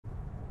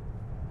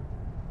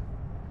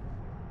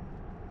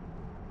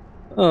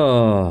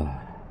Oh,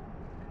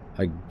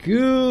 a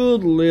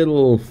good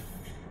little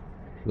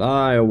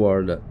fly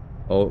over the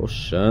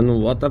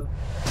ocean. What the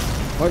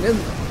fuck is?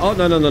 Oh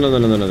no no no no no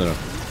no no no no!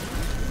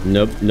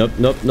 Nope nope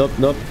nope nope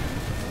nope.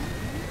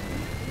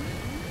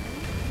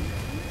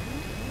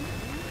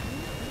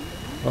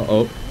 Uh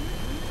oh.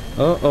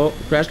 Uh oh.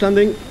 Crash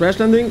landing. Crash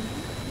landing.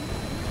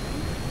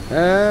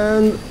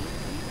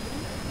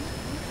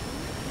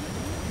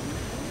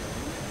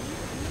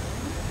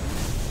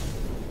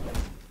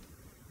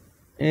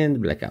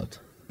 And blackout.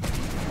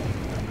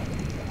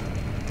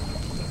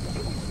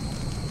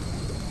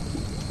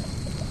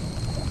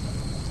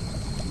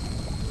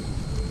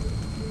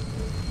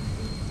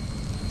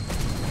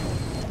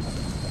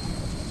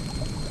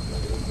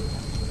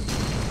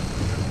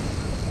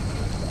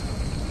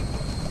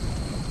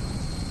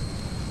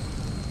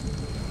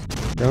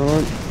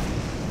 Don't.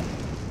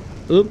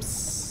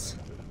 Oops.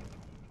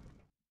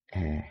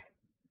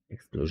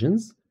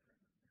 Explosions.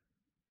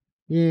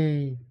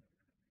 Yay.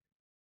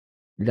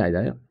 Did I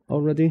die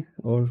already?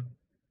 Or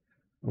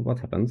what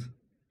happened?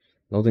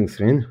 Loading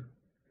screen.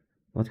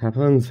 What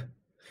happened?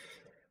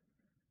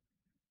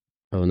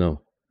 Oh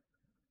no.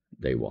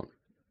 They won.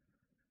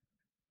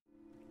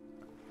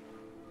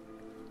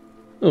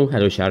 Oh,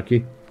 hello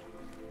Sharky.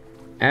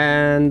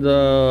 And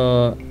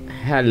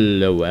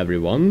hello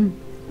everyone.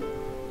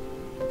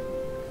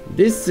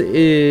 This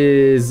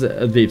is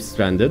Deep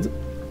Stranded.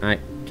 I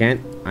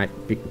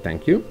pick,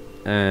 thank you.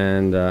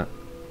 And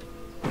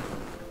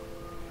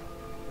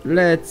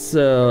let's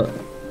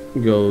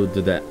go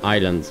to the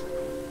island.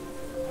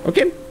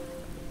 Okay.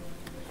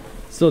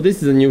 So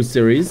this is a new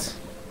series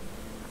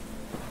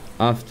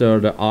after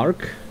the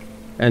arc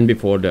and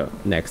before the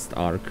next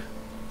arc.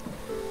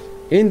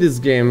 In this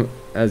game,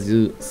 as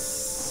you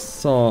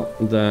saw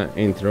the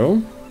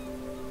intro,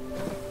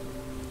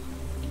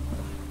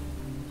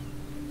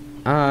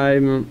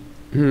 I'm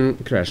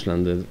crash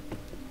landed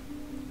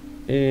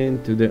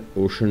into the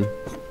ocean.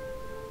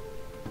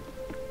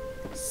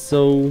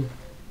 So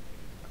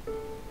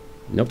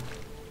nope,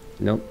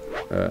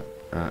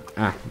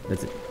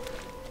 that's it.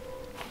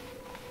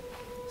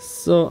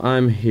 So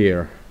I'm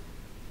here.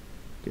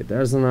 Okay,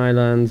 there's an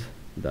island,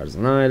 there's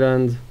an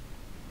island,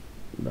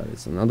 there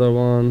is another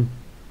one,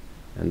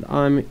 and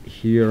I'm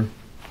here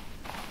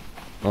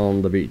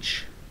on the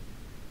beach.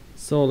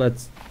 So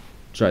let's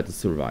try to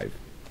survive.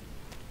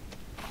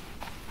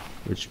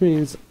 Which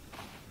means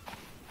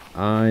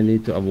I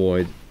need to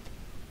avoid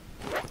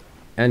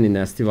any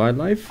nasty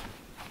wildlife.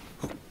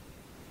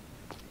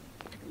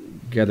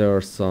 Gather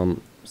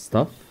some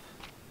stuff.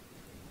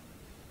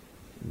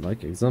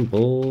 Like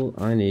example,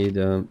 I need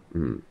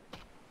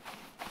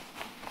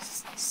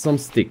some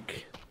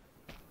stick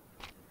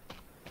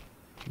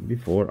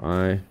before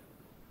I...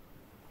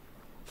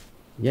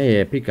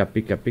 Yeah, pick up,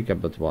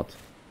 but what?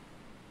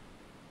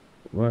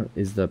 Where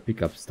is the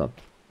pickup stuff?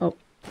 Oh,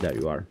 there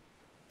you are.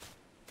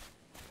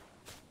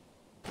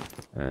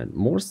 And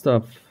more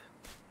stuff.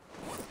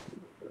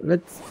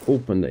 Let's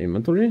open the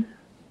inventory.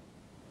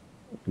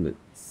 Open the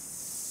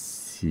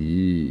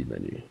C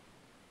menu.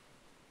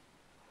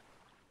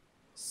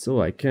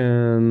 So I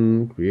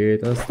can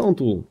create a stone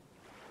tool.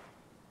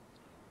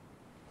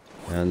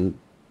 And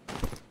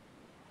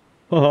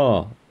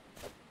haha,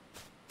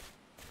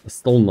 a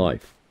stone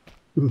knife.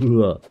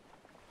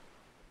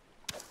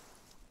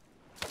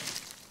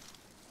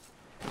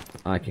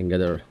 I can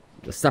gather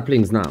the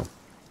saplings now.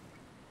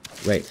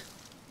 Wait.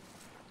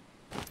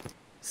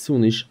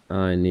 Soonish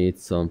I need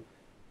some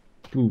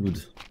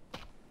food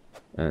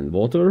and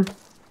water,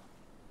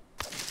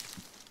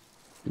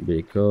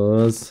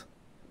 because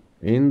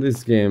in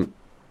this game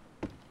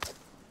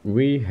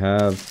we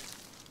have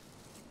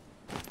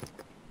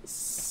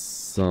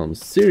some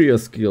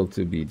serious skill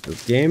to beat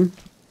this game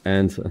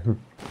and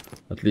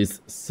at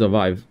least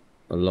survive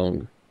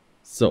along.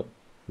 So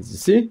as you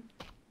see,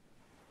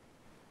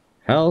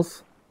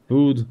 health,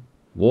 food,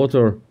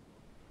 water,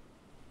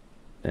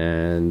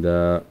 and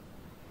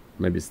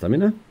maybe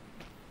stamina?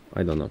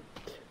 I don't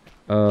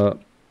know.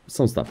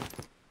 Some stuff.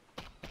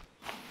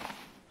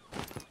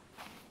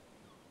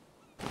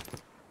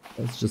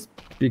 Let's just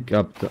pick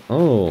up the...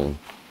 Oh!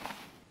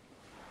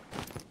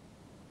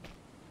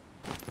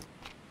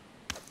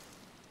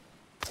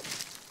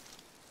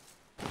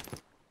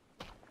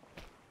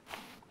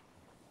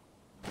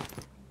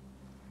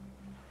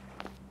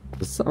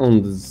 The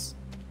sound is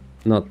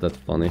not that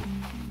funny.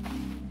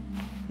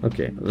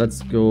 Okay,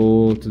 let's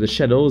go to the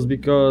shadows,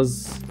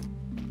 because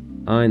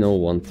I know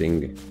one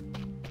thing.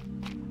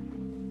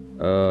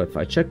 If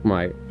I check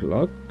my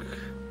clock,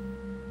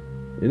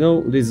 you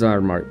know, these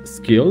are my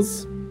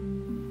skills.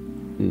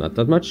 Not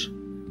that much.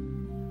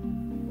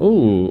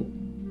 Oh,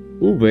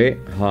 UV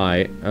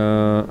high.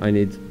 I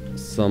need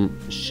some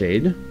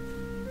shade.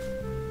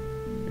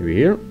 Maybe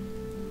here.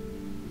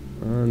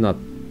 Not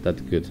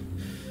that good.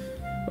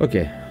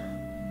 Okay.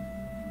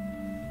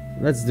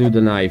 Let's do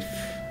the knife.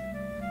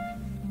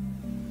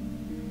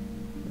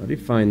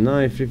 Refine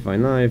knife,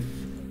 refine knife.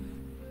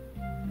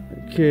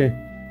 Okay.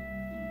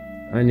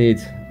 I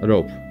need a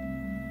rope.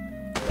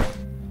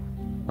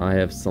 I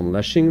have some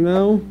lashing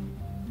now.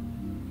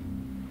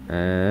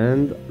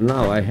 And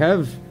now I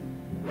have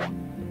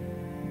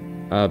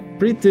a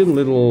pretty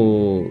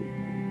little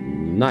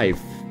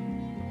knife.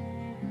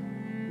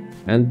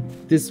 And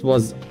this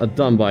was a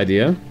dumb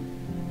idea.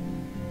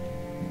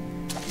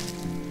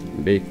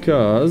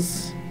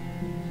 Because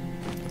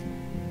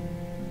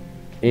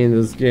in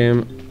this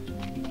game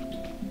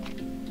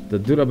the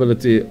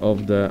durability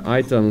of the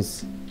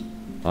items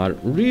are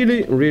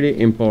really, really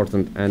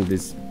important, and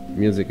this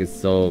music is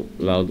so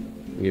loud.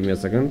 Give me a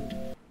second.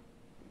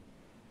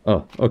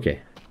 Oh, okay.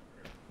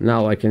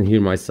 Now I can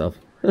hear myself.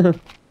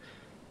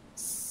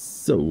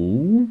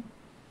 So,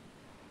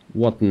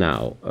 what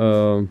now?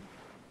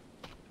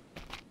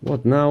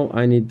 What now?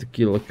 I need to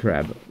kill a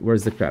crab.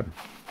 Where's the crab?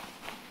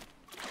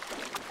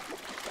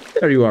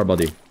 There you are,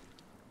 buddy.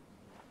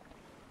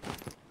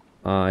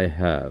 I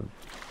have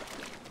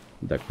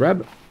the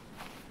crab.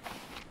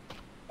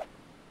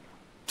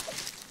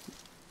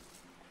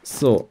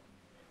 So,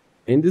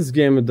 in this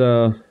game,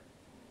 the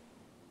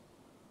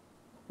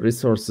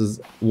resources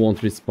won't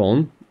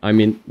respawn. I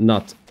mean,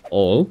 not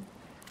all.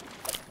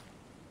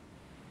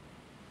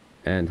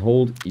 And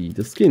hold E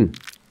the skin.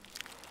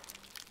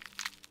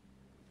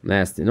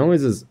 Nasty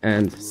noises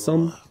and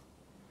some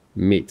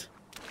meat.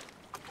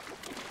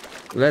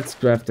 Let's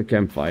craft a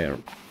campfire.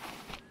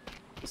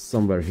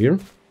 Somewhere here.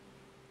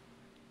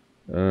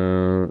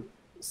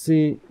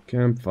 See,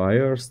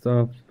 campfire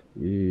stuff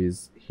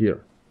is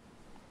here.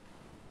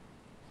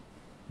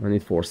 I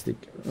need 4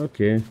 stick.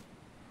 Okay.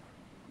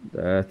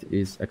 That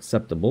is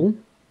acceptable.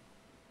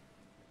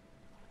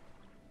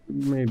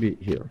 Maybe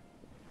here.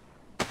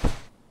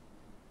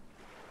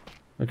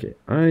 Okay,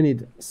 I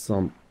need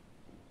some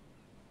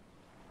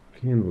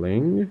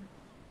kindling,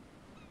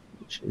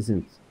 which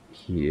isn't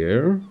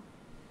here.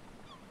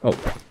 Oh,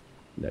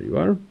 there you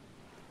are.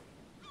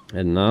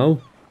 And now,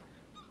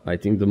 I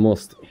think the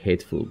most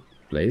hateful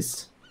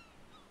place.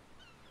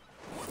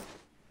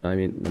 I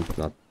mean,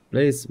 not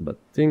place, but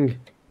thing.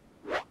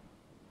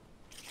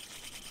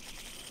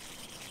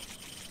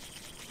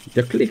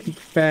 The clicking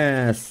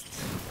fast.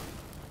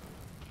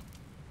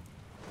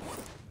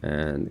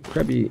 And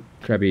crabby.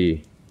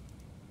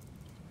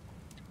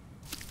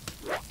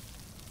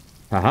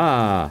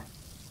 Haha!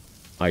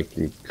 I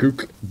can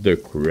cook the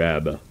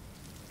crab.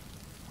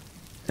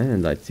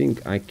 And I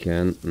think I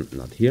can...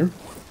 not here.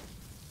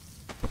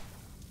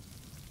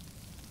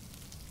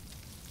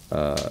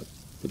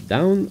 Put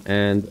down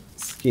and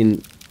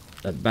skin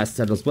that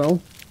bastard as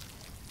well.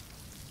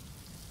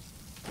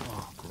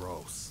 Oh,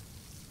 gross.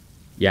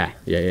 Yeah.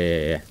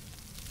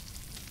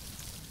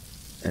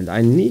 And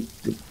I need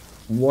to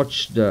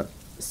watch the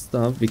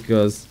stuff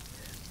because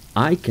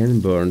I can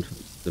burn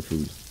the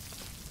food.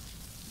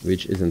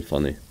 Which isn't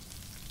funny.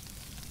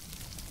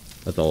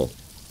 At all.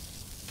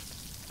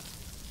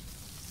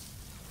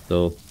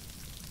 So,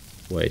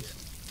 wait.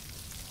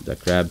 The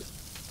crab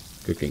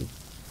cooking.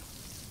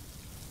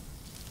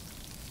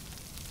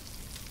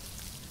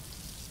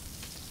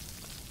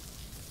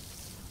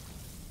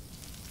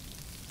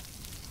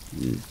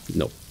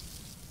 No.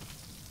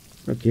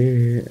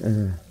 Okay.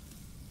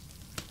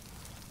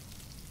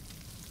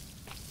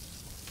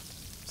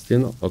 Still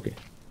no? Okay.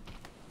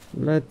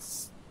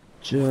 Let's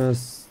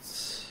just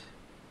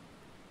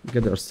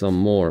gather some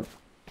more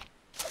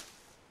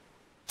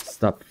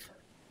stuff.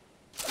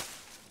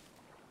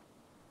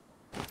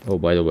 Oh,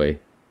 by the way,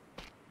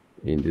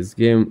 in this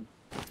game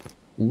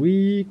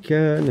we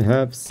can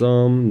have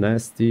some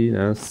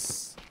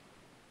nastiness.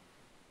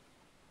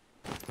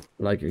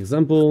 Like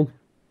example,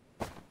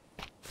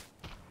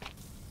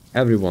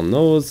 everyone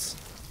knows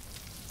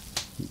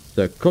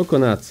the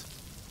coconut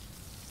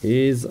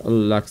is a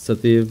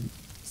laxative,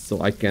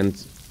 so I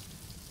can't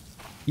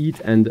eat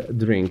and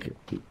drink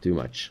too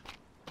much.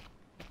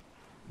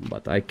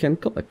 But I can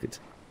collect it.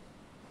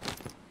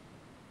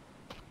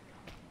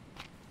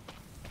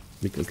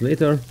 Because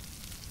later...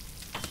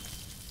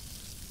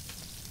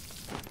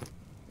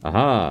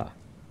 Aha!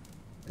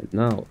 And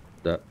now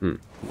the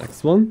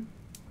next one.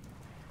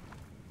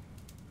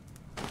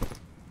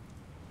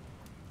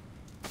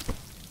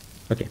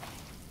 Okay.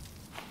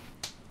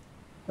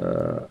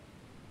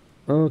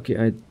 Okay,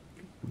 I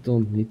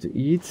don't need to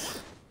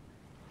eat.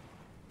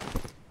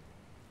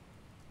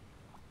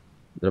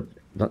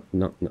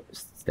 No,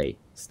 stay.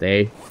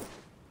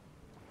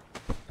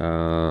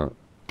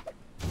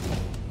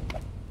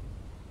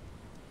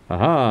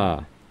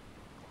 Haha!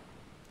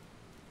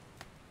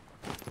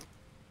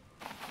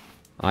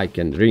 I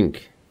can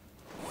drink.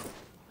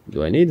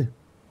 Do I need?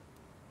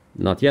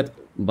 Not yet,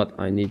 but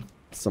I need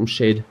some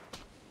shade.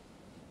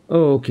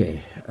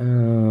 Okay.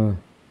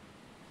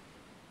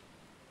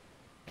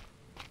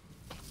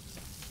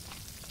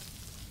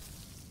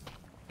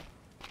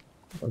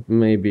 But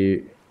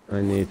maybe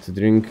I need to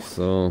drink,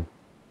 so...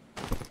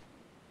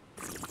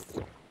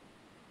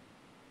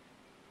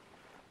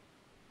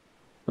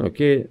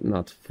 Okay,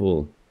 not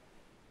full.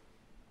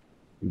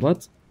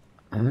 But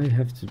I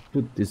have to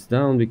put this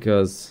down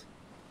because...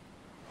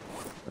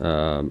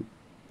 oh,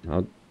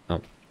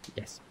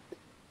 yes.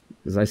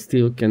 Because I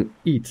still can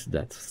eat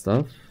that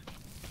stuff.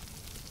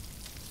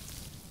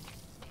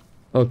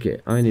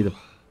 Okay, I need a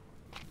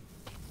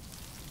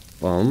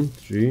palm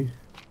tree.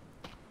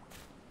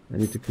 I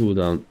need to cool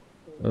down.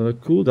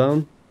 Cool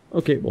down.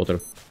 Okay, water.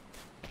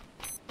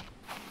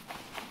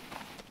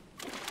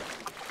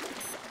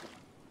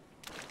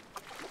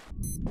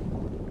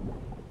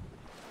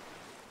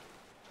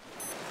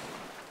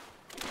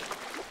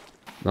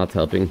 Not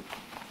helping.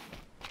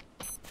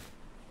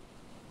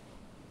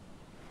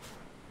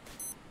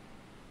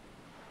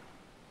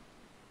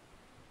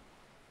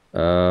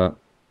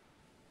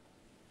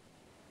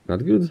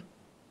 Not good.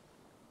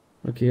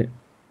 Okay.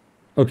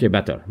 Okay,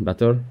 better.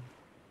 Better.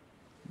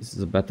 This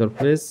is a better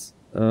place.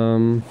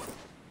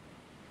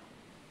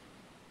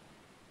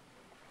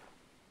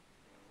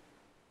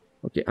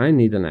 Okay, I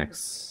need an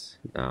axe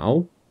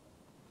now.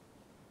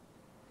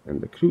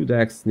 And the crude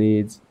axe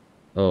needs...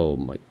 Oh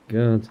my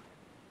god.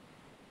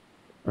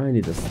 I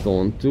need a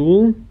stone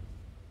tool.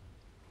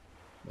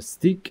 A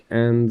stick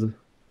and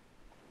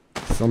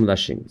some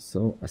lashing.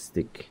 So, a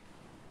stick.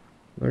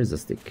 Where is a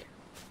stick?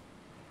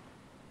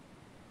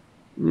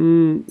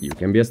 You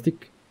can be a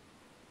stick.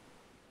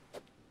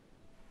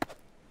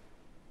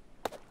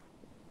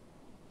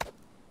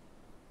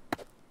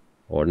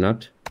 Or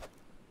not.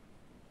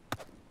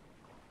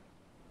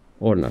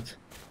 Or not.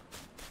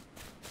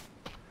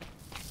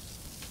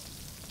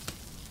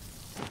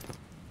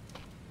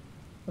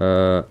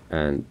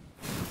 And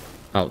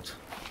out.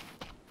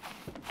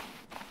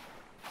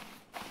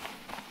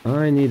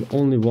 I need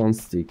only one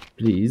stick,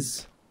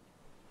 please.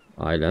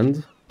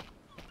 Island.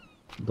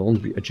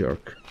 Don't be a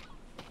jerk.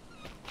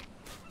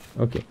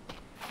 Okay.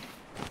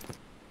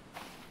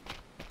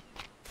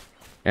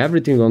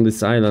 Everything on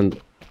this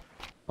island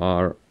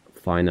are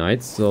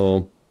finite,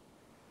 so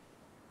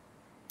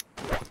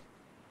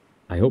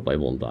I hope I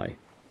won't die.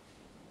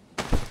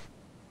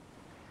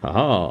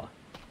 Haha!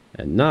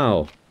 And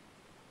now,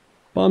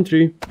 palm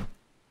tree.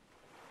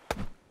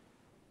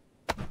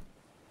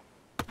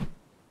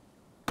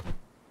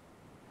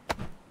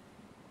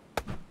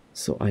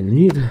 So I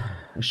need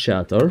a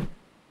shelter,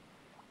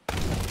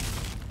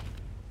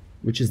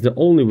 which is the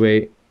only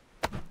way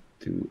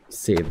to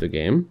save the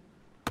game.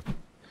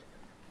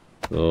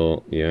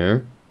 So, yeah.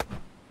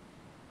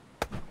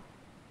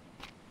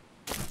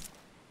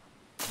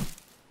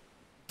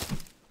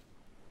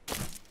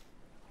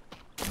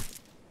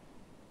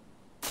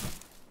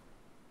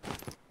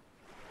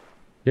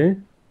 Okay.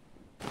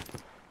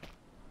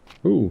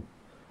 Ooh.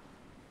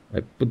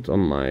 I put on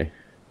my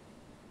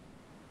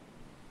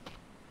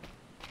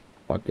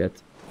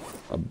pocket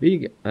a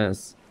big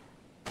ass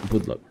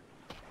bootleg.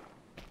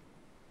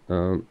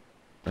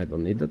 I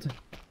don't need that,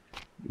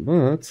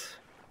 but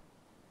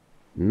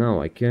now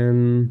I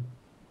can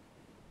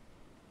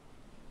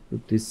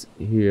put this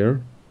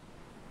here.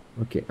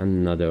 Okay,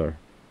 another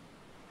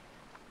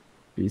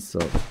piece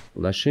of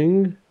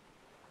lashing,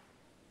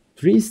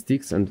 3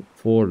 sticks and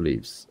 4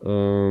 leaves.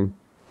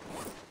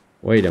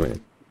 Wait a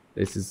minute,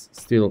 this is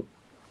still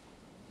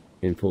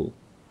in full.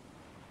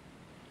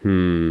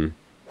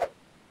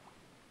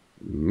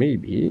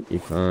 Maybe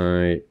if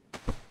I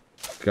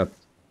cut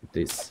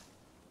this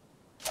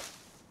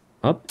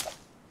up,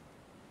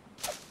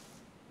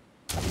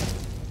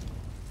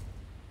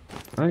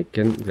 I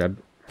can grab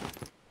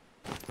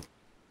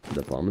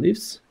the palm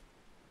leaves,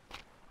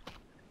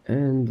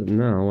 and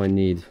now I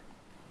need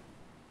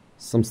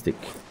some stick,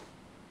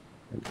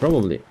 and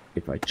probably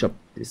if I chop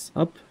this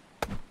up,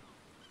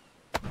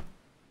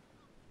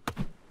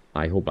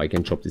 I hope I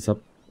can chop this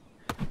up.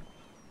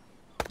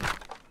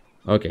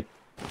 Okay.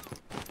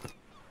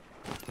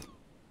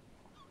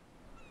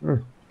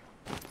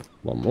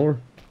 One more.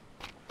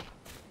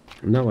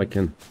 Now I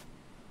can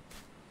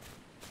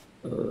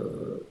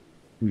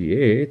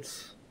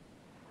create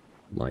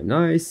my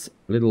nice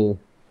little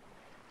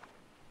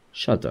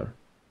shelter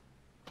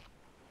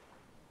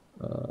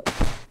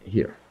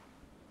here.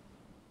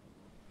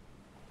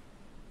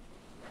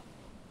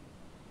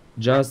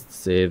 Just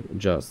save,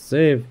 just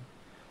save.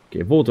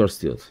 Okay, water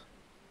still.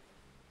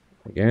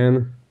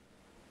 Again.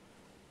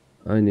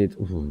 I need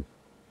a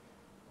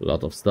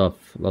lot of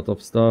stuff, lot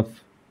of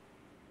stuff.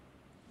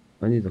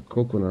 I need a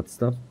coconut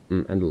stuff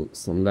and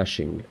some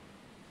lashing.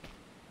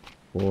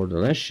 For the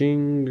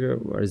lashing,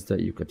 where is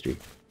the yucca tree?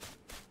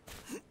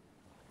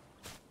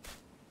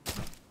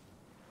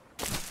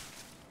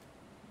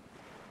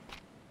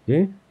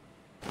 Okay.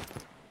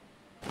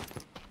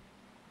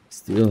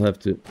 Still have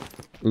to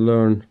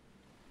learn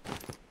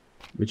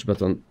which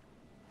button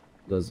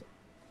does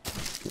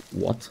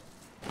what.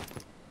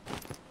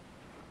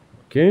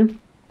 Okay.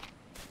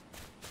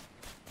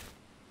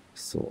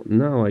 So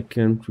now I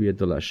can create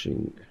the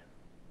lashing.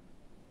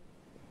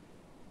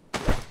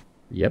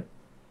 Yep.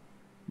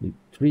 Need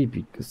 3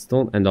 big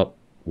stone and up.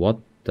 What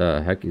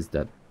the heck is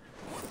that?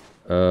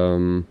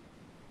 Nope.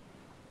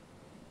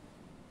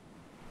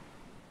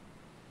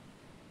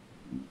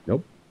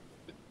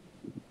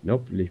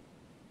 Nope.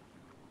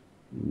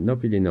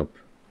 Nope. Nope.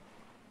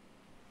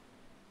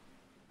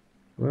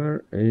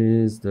 Where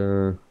is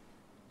the...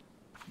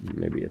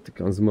 Maybe at the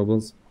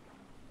consumables.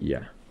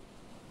 Yeah.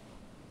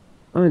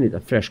 I need a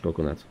fresh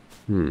coconut.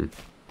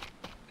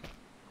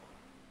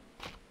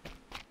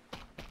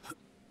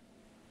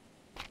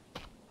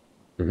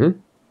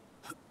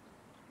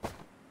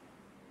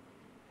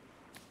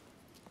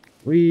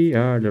 We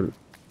are the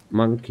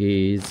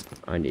monkeys.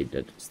 I need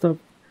that stuff.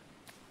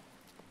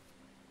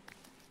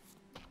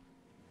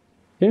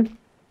 Okay.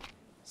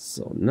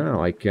 So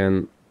now I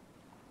can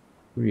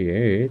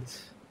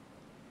create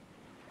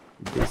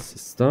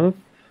this stuff.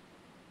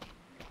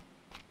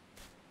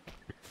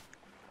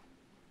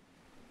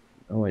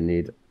 Now I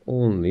need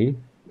only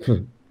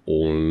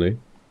only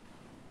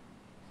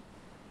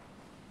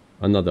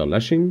another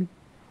lashing.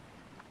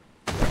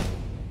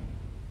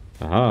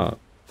 Aha.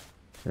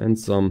 And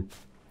some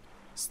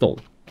stone.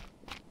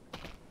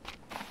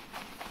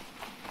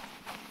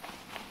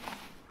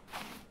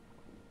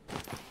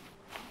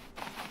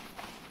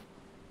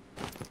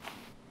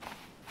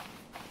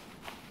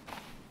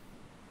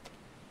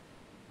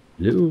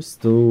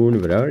 Bluestone,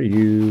 where are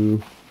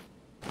you?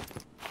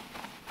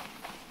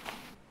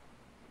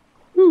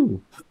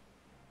 Woo!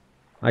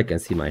 I can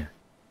see my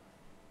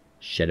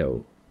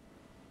shadow.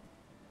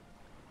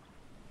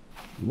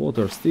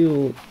 Water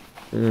still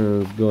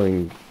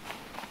going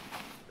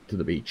to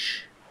the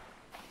beach.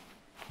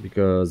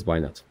 Because why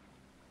not?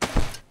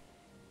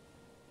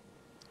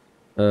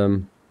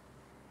 Oh,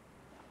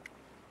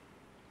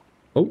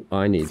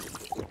 I need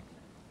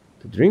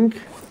to drink.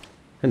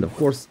 And of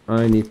course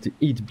I need to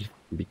eat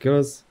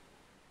because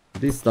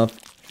this stuff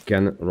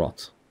can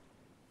rot.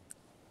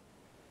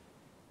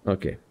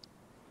 Okay.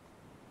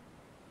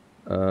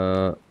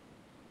 I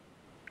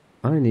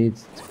need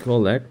to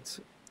collect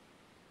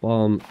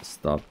palm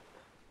stuff.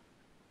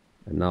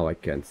 And now I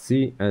can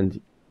see,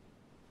 and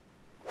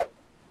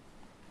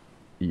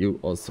you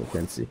also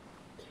can see.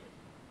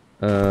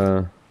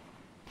 I'm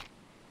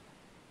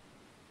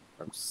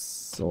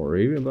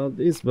sorry about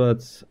this,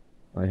 but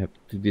I have to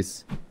do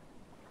this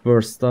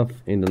first stuff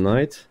in the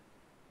night.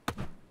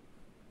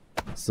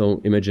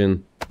 So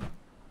imagine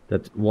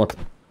that what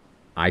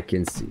I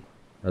can see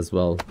as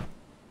well,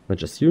 not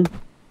just you,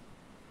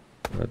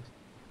 but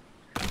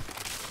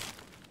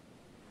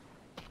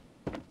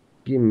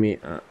give me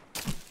a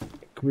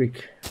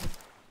quick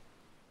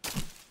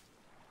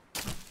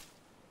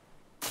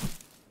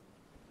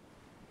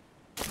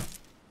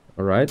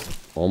alright,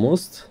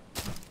 almost.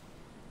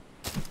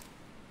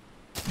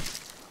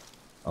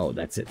 Oh,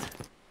 that's it.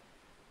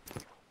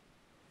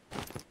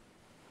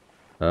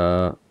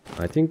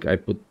 I think I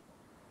put,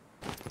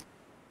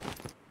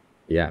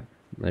 yeah,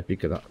 I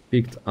picked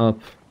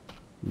up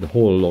the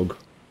whole log.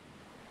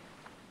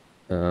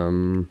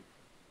 And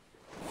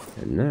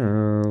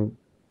now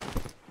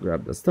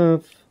grab the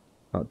stuff,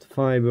 add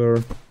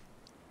fiber,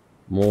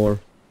 more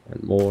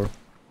and more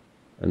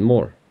and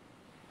more.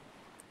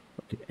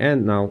 Okay,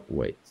 and now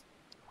wait.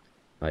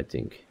 I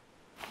think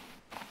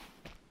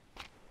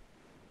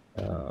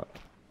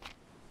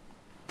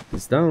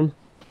this down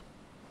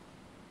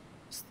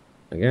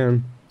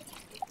again.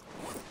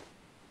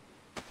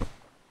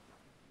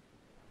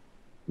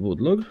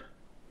 Wood log.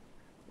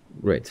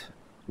 Great.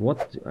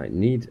 What do I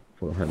need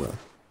for a hammer?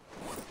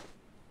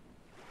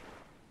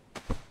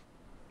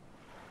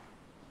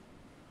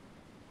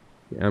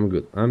 Yeah, I'm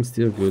good. I'm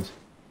still good.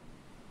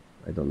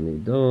 I don't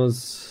need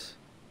those.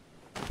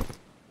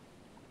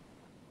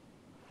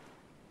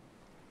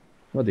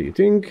 What do you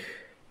think?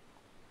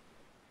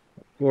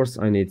 Of course,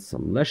 I need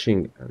some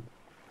lashing and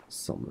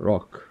some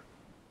rock.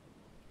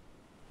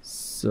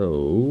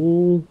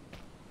 So,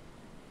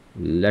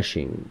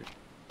 lashing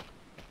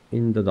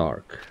in the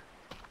dark.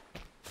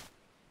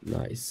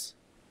 Nice.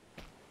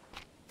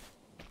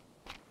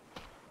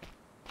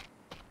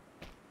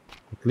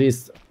 At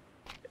least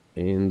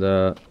in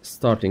the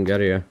starting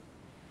area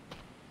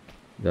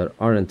there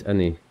aren't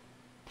any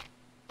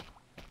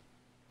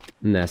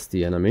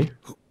nasty enemy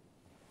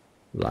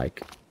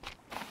like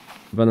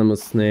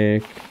venomous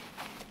snake,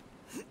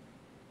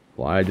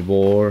 wild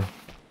boar,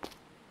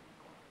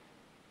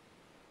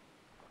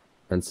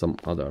 and some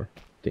other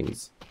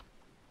things.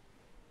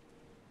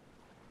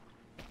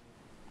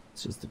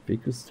 It's just a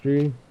ficus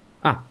tree.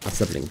 Ah, a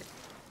sapling.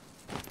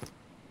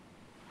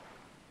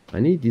 I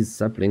need these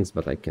saplings,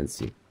 but I can't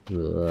see.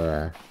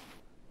 Ugh.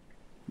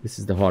 This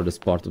is the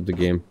hardest part of the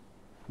game.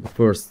 The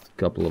first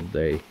couple of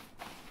days.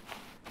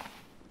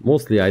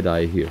 Mostly I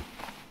die here.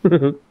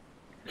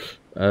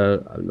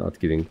 I'm not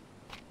kidding.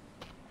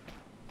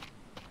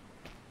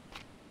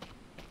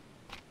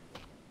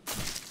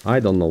 I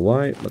don't know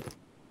why, but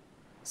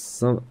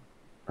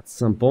at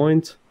some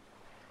point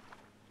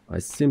I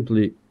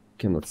simply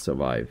cannot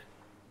survive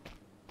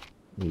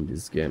in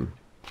this game.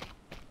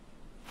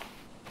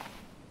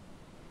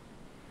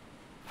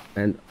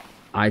 And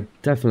I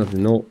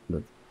definitely know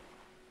that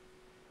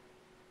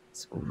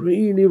it's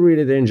really,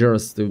 really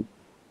dangerous to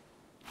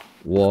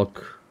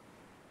walk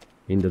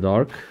in the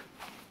dark,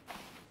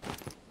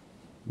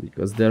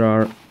 because there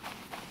are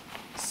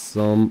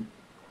some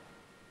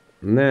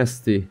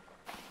nasty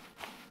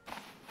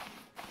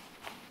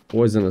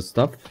poisonous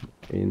stuff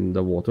in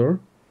the water.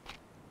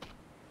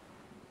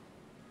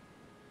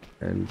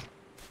 and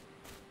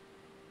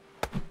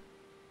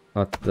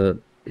at the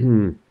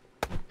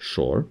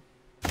shore.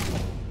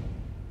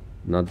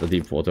 Not the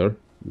deep water,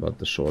 but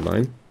the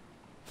shoreline.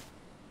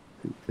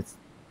 It's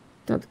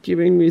not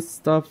giving me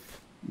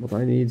stuff what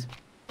I need.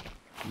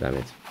 Damn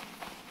it.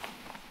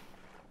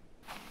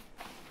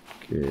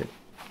 Okay,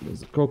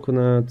 there's a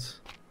coconut.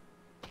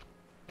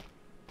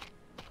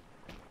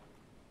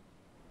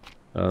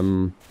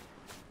 What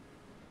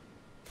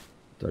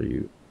are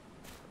you?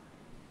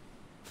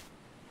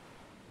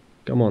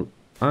 Come on,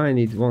 I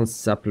need one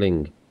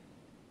sapling.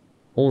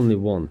 Only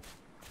one.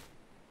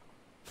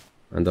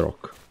 And a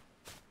rock.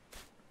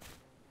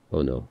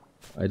 Oh no,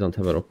 I don't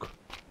have a rock.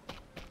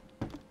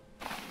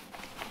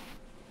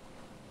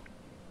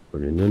 Oh,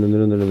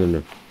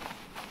 no.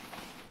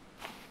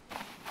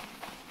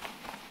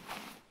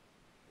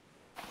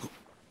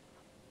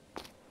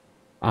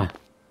 Ah,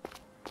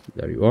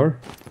 there you are.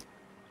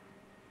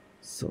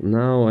 So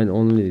now I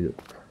only need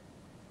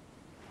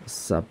a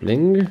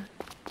sapling.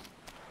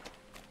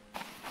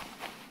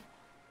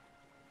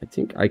 I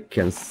think I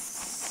can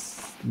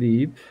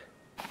sleep.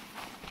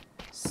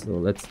 So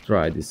let's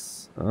try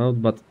this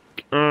out, but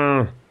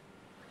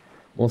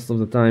most of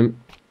the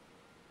time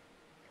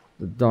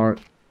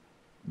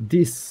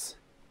this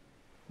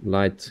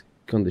light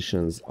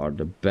conditions are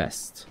the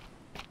best.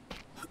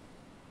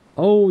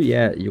 Oh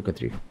yeah, yucca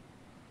tree.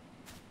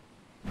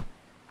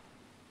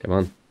 Come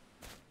on.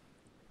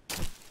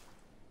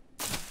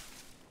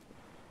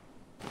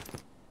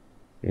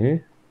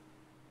 Okay.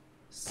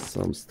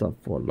 Some stuff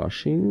for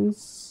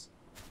lashings.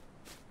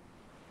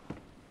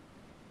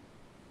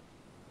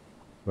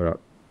 Where are...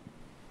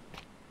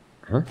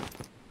 Huh?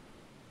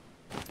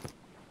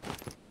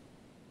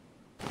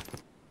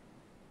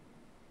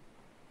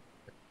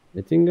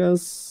 Anything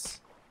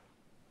else?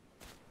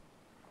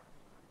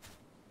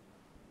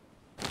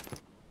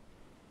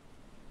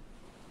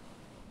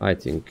 I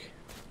think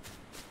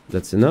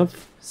that's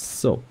enough.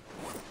 So,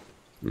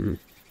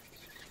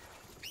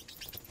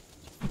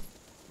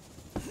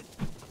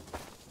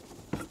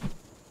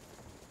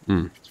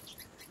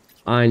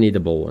 I need a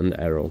bow and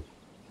arrow.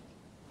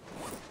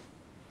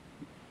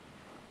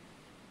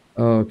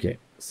 Okay,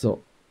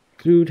 so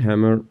crude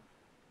hammer.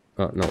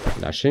 No,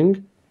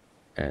 lashing,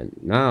 and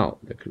now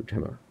the crude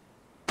hammer.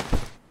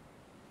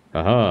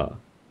 Haha.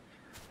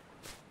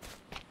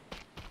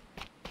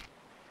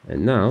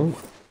 And now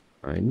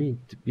I need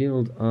to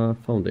build a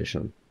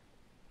foundation.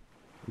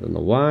 Don't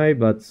know why,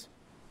 but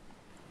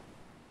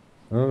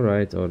all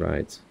right.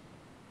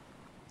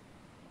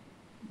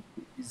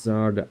 These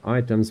are the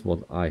items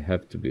what I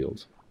have to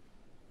build.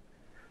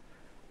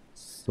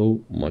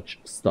 So much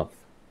stuff.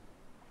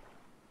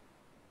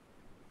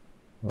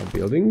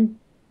 Building.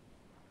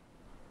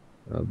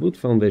 Wood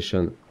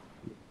foundation.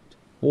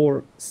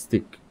 4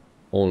 stick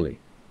only.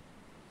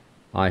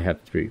 I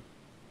have 3.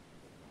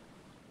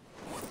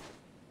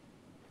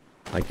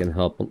 I can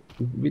help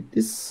with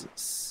this.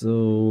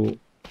 So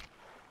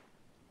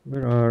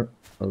where are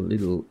a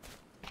little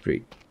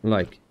tree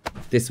like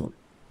this one?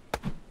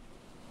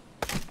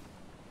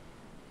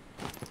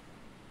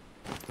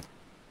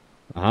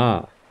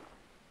 Ah,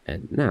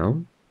 and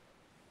now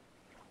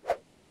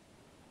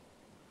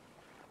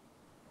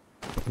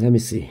let me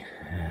see.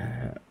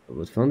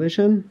 Wood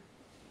foundation.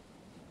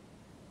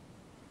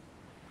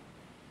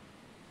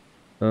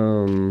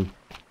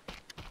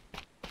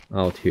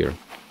 Out here.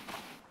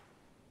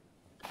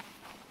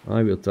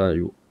 I will tell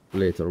you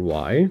later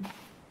why.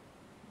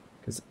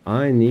 Because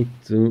I need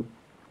to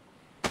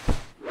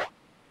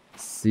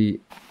see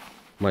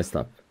my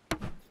stuff.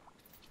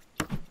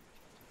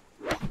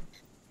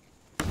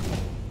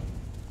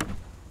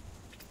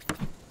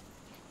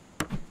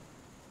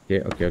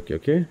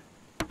 Okay.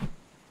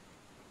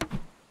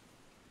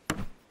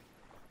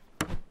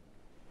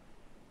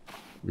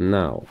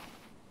 Now,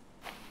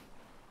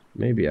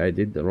 maybe I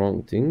did the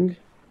wrong thing.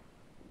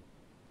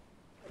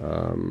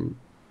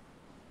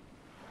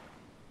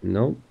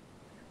 No.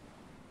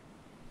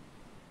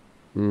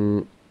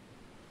 Until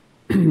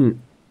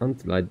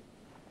I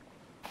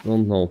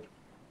don't know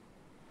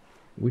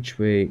which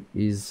way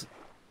is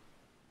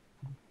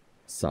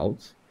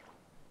south,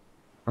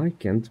 I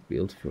can't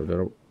build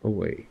further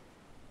away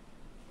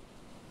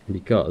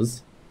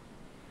because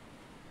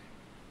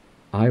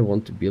I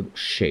want to build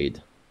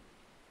shade.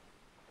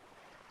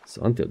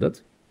 So until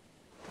that,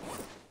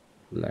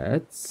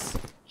 let's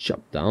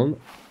chop down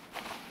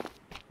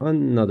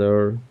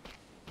another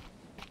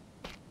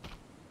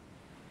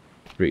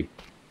 3.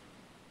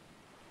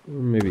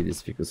 Maybe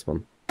this thickest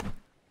one.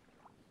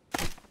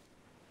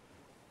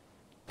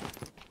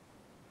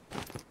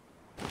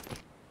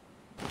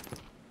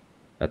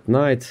 At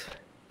night,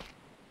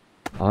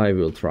 I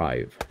will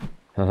thrive.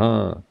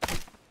 Haha.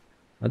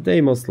 At day,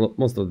 most of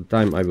the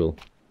time, I will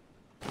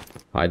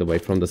hide away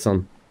from the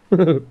sun.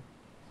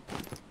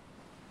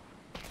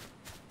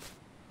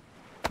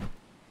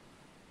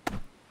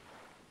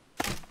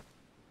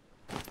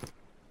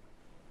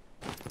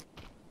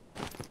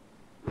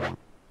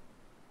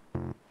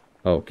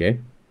 Okay.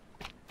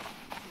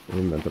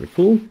 Inventory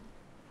full.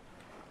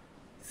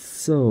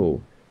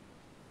 So,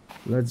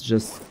 Let's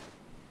just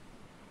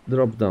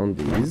drop down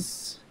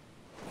these.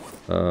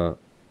 How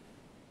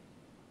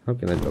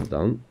can I drop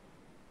down?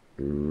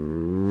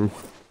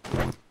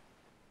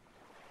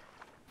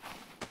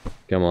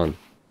 Come on.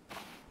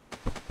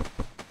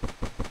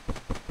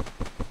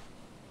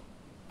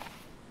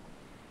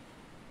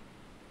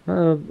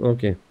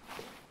 Okay.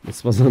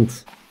 This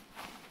wasn't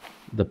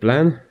the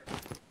plan,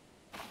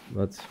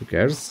 but who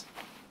cares?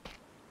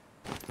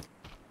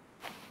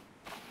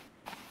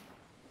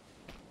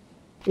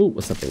 Oh,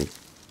 what's happening?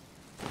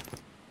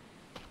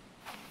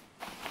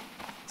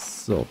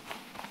 So,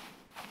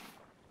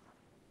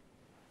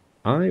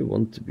 I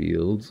want to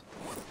build,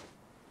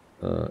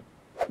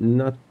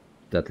 not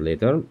that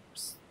later,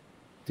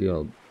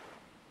 still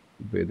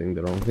building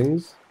the wrong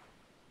things.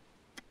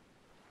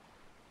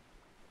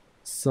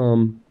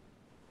 Some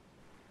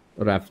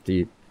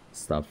rafty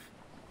stuff.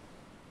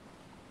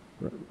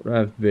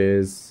 Raft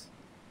base,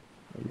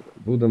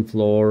 wooden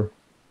floor,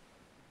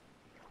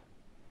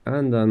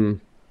 and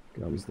then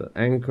comes the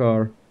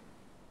anchor,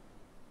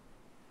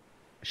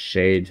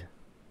 shade,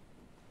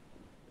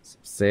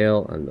 some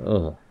sail,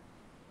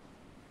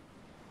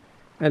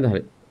 and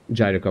a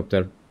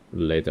gyrocopter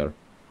later,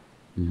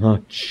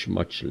 much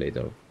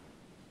later.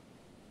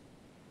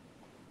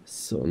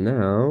 So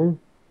now,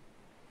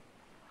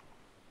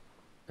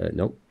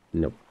 nope.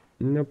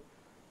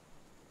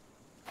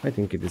 I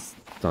think it is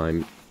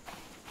time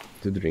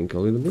to drink a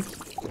little bit.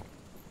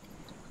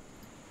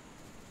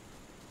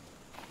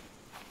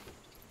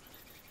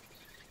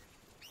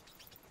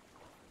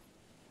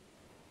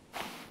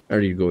 Are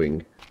you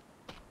going?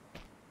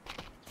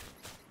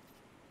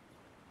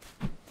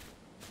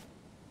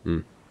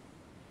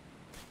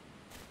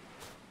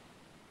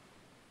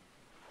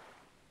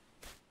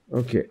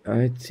 Okay,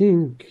 I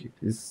think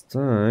it's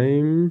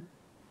time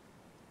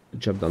to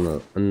chop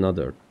down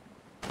another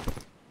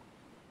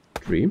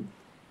tree.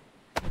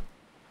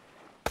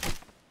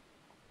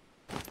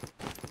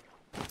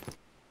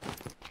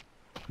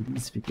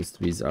 These ficus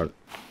trees are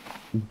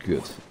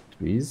good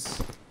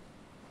trees.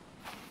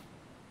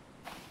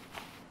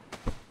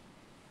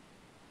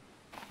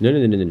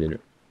 No.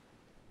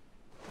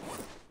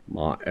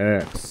 My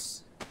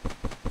axe.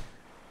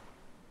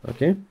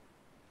 Okay.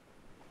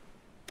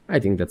 I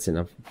think that's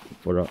enough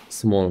for a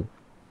small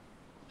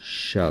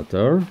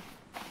shelter.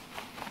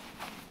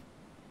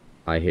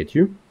 I hate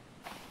you.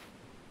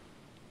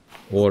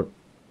 Or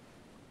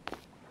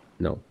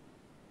no.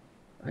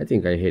 I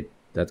think I hate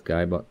that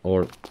guy, but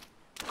or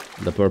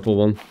the purple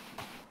one.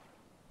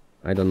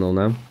 I don't know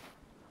now.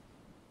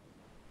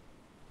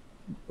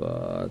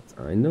 But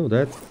I know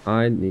that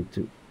I need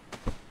to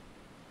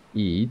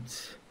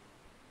eat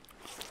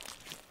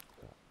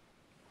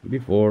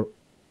before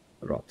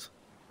rot.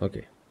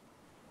 Okay.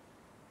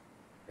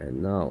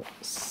 And now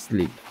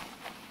sleep.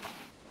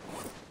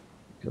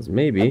 Because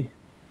maybe...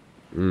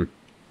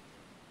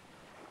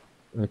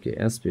 Okay,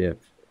 SPF.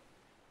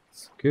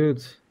 It's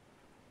good.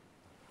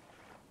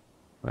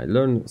 I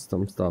learned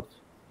some stuff.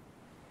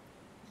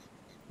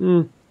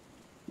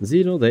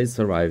 0 days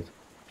survived.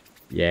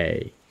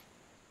 Yay.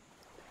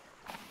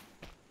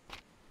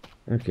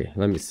 Okay,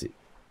 let me see.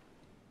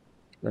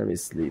 Let me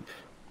sleep.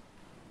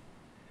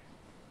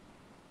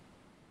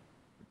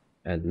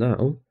 And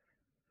now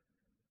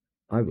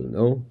I will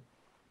know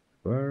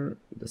where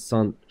the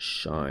sun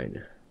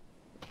shine.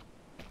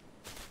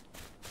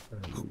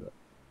 And,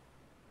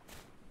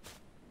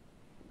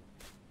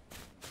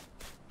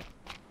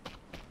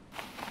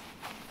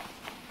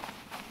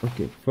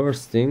 okay,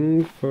 first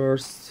thing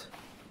first.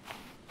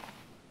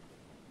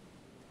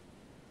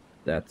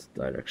 That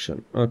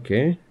direction.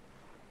 Okay.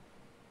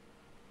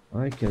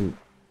 I can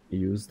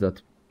use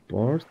that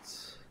part.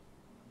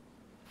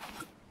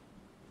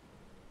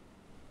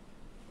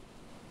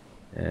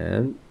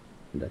 And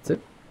that's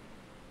it.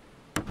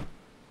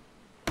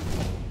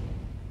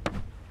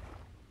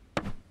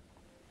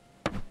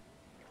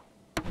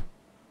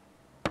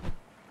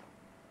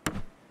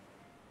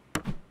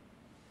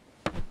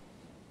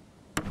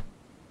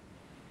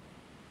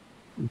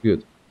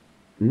 Good.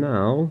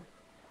 Now,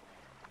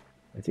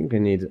 I think I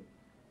need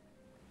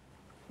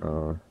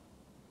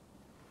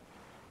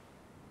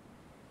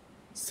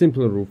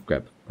simpler roof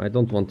cap. I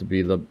don't want to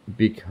build a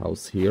big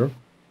house here,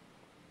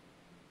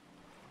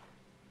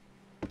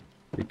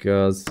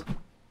 because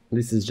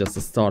this is just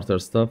a starter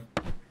stuff.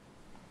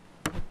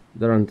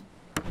 There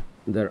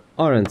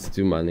aren't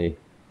too many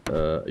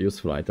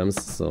useful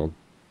items, so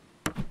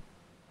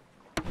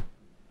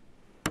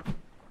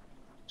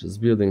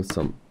just building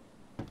some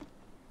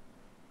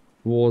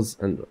walls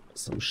and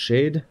some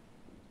shade.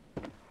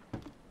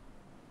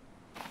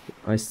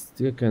 I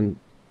still can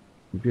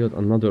build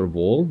another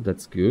wall.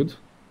 That's good.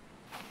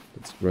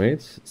 That's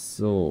great.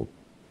 So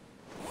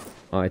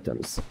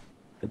items,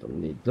 I don't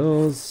need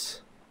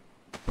those.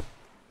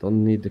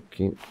 Don't need the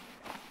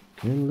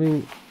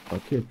kindling.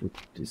 Okay, put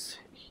this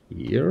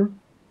here.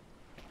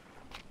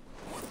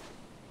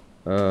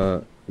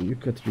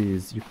 Yucca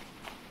trees.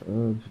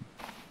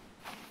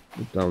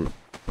 Put down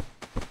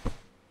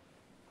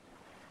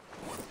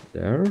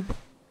there.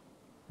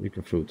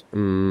 Yucca fruit.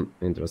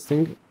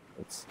 Interesting.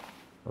 That's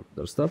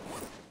other stuff.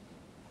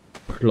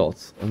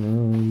 Cloth.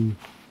 And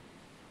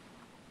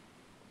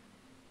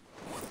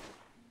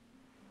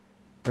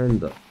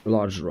a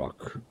large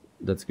rock.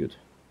 That's good.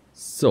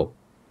 So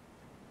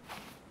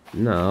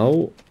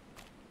now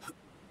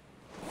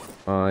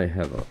I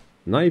have a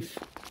knife,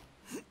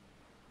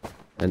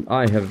 and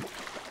I have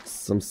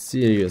some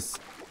serious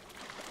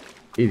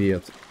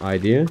idiot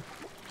idea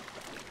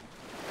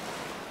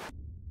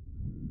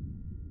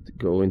to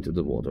go into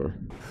the water.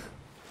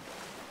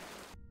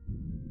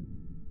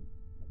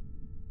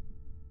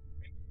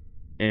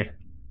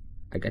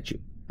 I got you.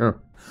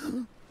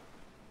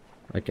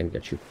 I can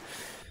get you.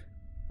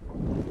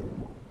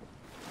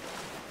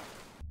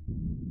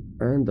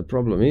 And the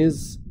problem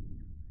is,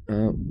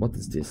 what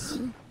is this?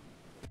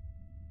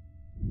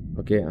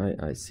 Okay,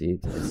 I see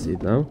it. I see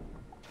it now.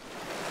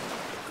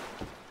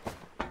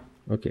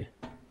 Okay.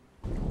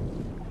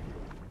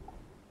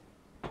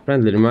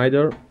 Friendly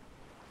reminder.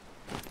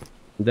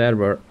 There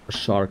were a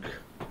shark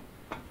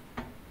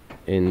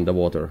in the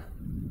water.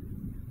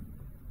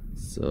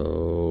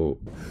 So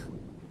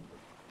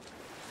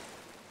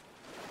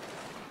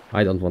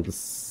I don't want to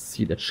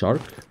see that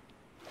shark.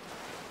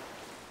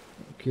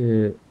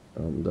 Okay,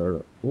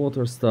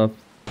 underwater stuff.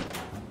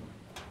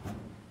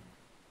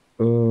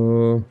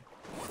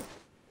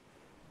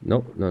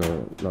 No,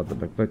 not the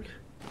backpack.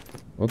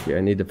 Okay,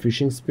 I need a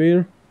fishing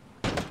spear.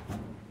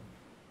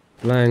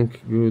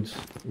 Plank, good,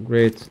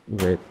 great,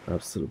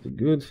 absolutely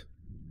good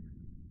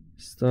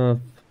stuff.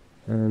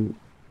 And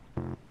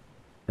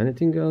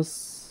anything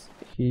else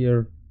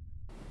here?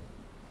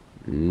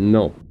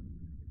 No.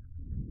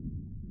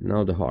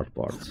 Now the hard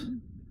part.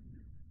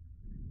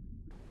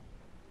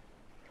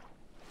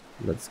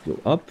 Let's go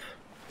up.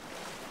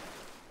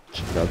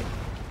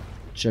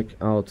 Check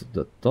out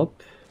the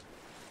top.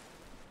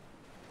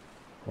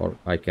 Or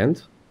I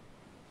can't.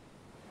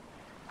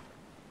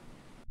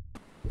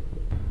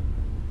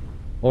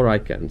 Or I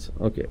can't.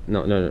 Okay,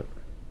 no.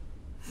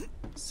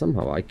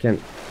 Somehow I can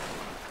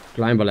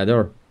climb a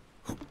ladder.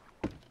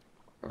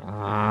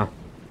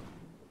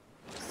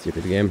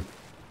 Stupid game.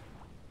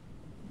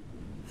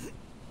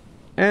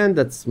 And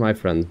that's my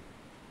friend.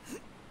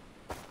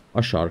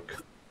 A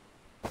shark.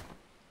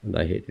 And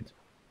I hate it.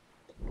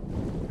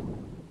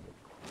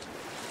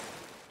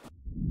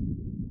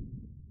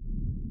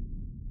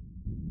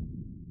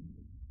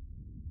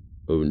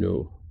 Oh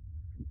no.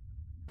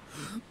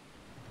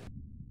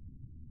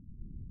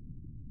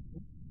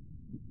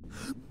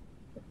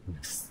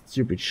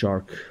 Stupid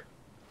shark.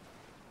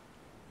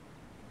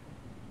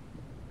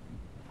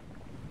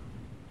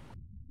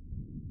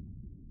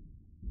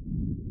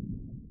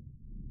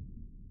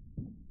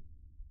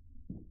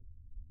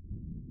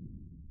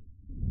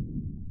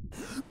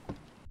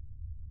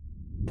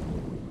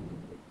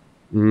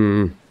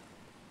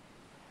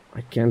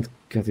 I can't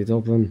cut it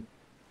open.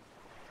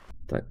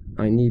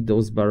 I need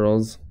those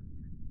barrels.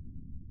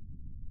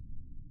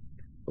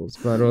 Those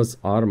barrels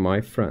are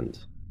my friend.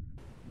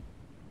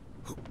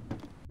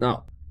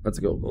 Now, let's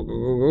go.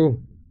 Go.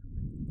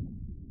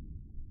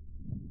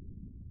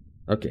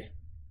 Okay.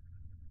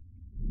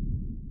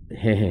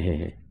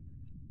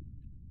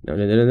 No,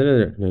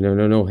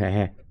 no,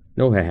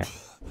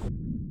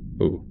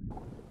 Oh.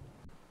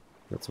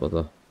 That's what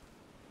a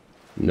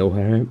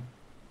no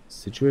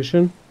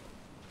situation.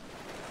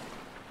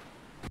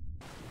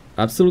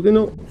 Absolutely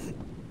no.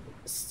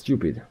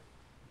 Stupid.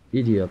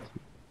 Idiot.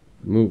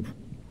 Move.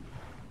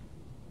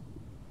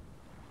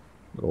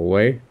 Go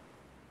away.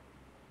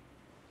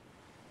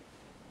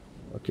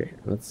 Okay,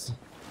 let's...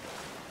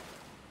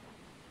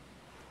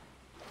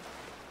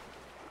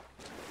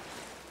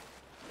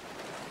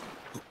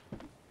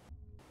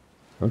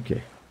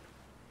 Okay.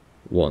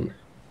 1.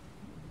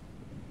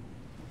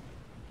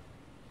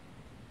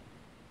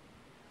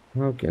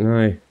 How can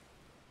I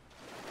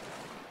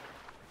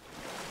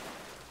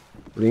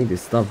bring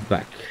this stuff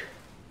back?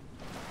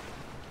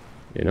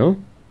 You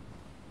know?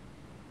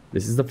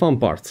 This is the fun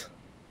part.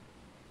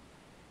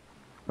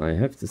 I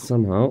have to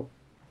somehow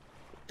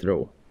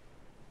throw.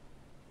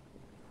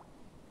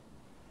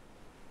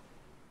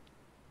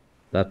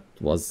 That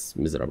was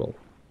miserable.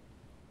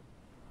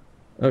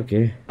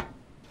 Okay.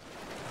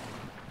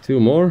 2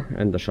 more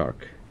and the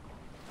shark.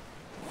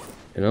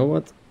 You know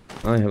what?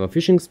 I have a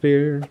fishing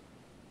spear.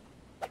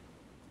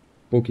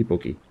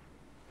 Pokey.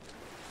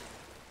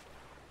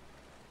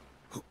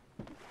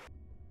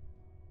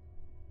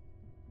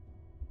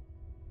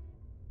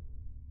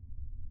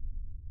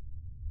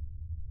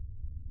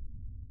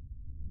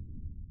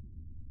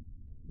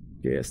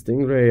 Okay, a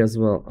stingray as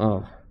well.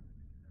 Ah,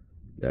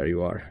 there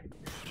you are.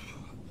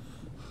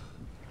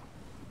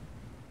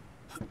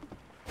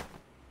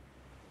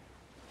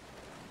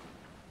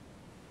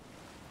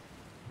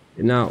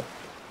 Now,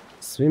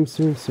 swim.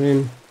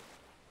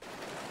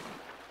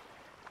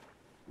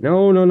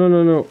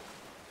 No.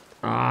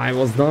 Ah, I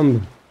was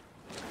dumb.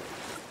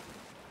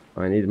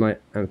 I need my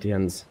empty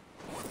hands.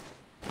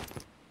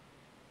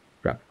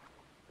 Crap.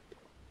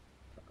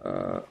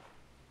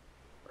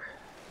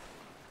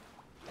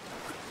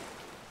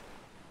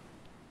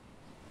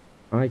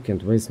 I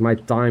can't waste my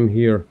time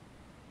here.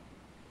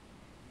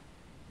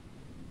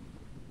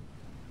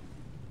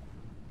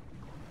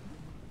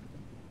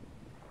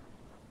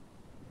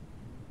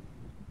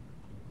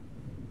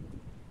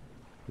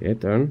 Yeah,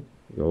 turn.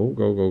 Go,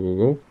 go, go, go,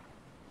 go.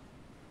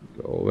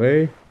 Go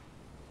away.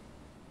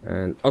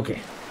 And okay.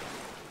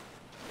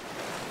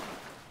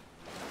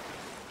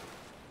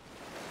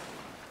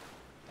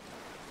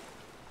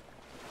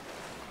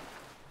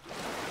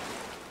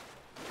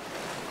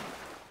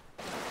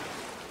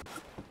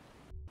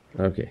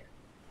 Okay.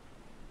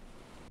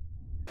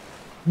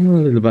 A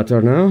little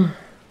better now.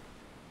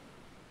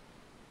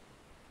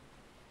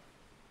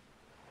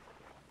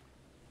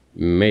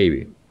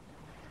 Maybe.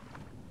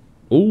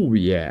 Oh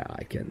yeah,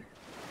 I can.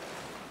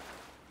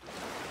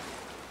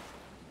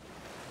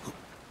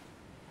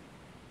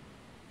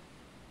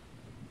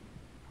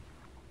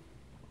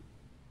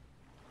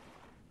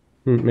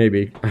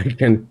 Maybe I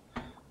can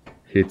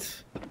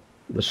hit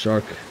the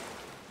shark.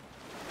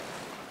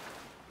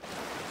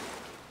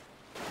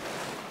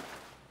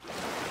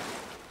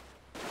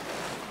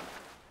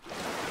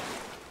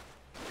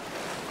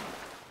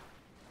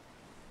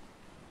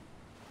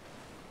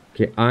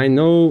 Okay, I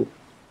know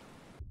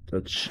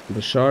that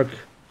the shark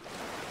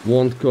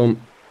won't come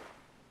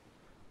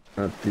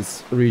at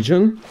this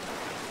region,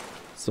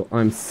 so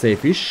I'm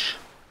safe-ish.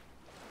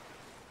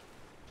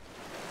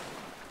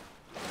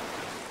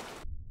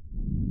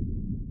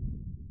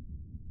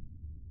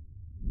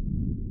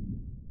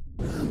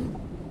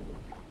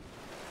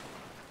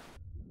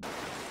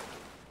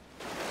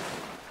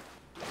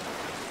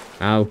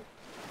 Ow.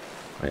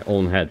 My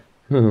own head.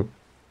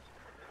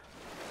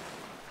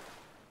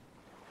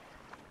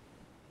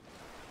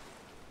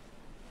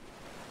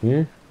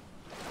 Yeah.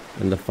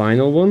 And the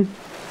final one.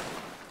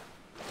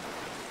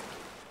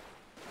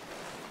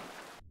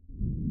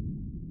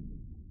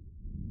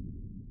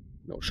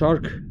 No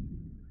shark.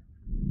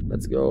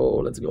 Let's go,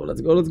 let's go, let's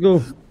go, let's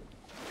go.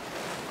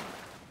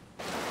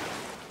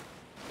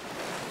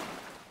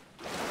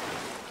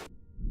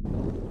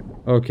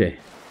 Okay.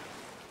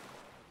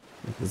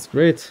 That is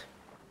great.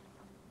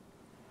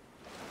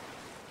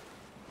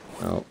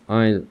 Now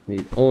I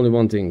need only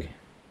one thing.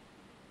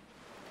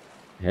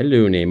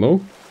 Hello,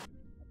 Nemo.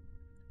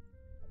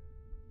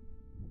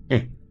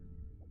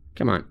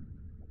 Come on.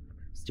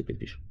 Stupid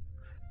fish.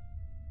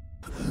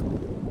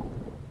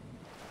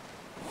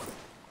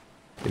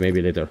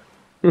 Maybe later.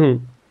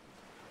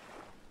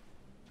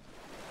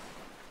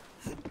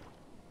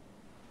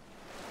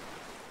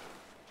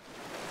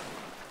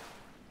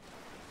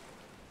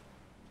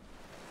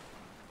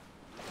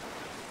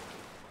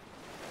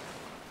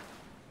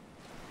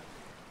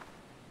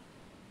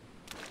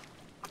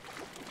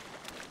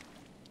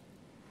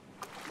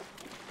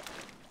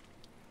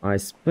 I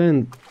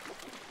spent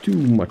too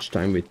much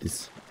time with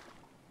this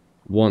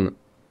one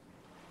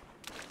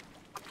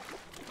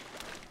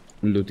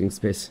looting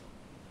space.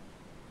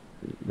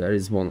 There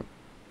is one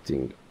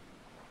thing,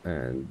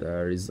 and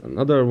there is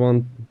another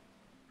one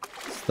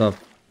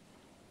stuff.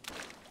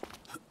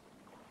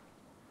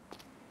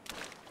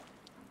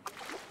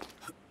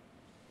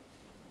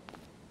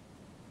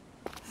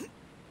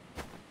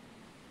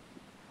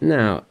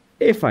 Now,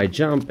 if I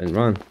jump and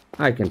run,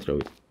 I can throw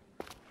it.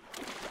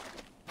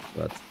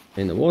 But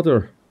in the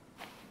water,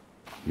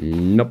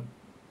 nope.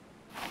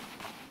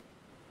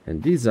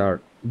 And these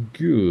are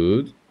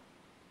good.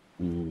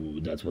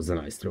 Ooh, that was a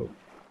nice throw.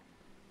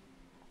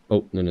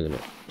 Oh, no, no, no, no.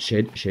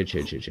 Shade, shade,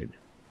 shade, shade, shade.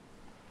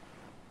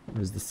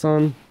 There's the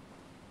sun.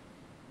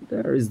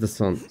 There is the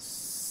sun.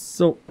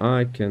 So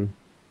I can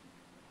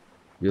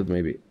build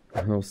maybe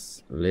a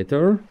house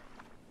later.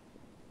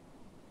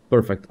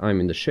 Perfect, I'm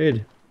in the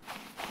shade.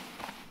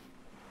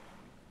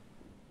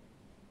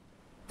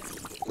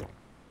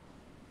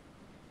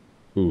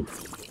 Ooh.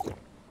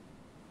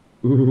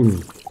 Ooh.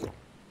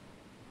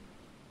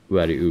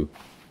 Very ooh.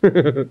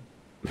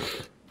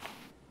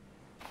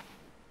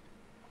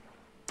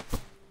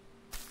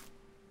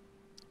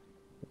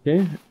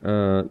 Okay,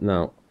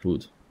 now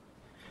food.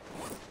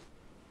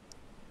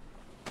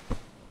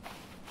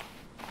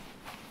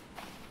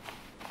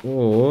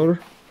 Or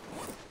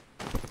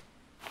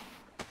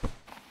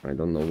I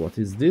don't know what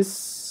is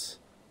this.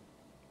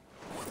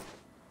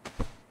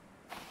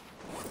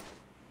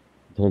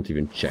 Don't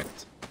even check.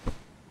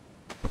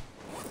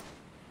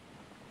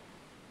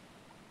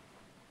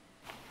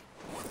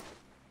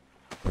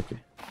 Okay.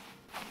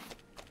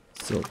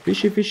 So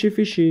fishy, fishy,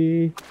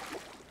 fishy.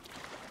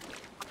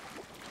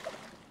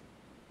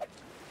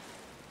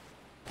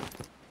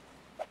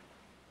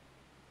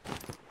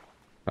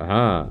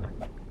 Aha.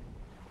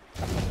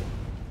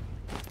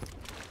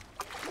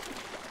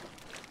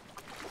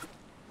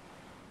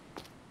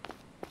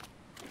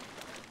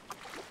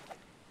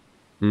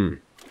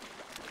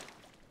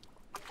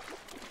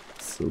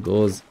 So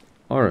those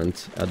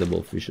aren't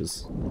edible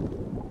fishes.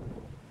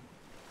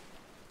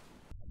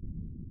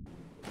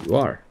 You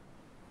are.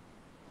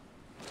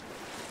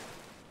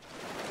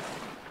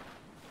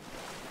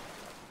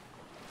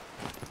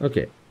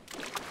 Okay.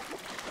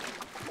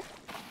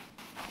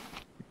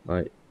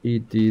 I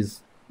eat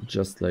these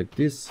just like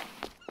this.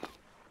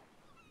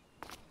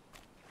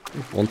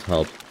 It won't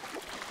help.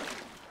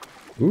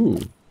 Ooh.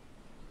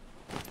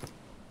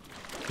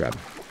 Crab.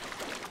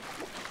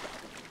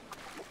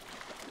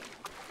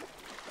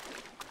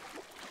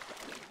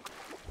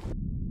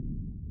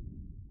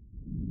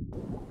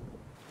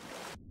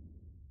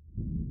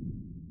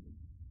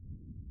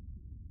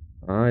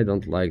 I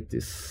don't like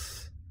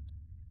this.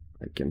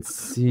 I can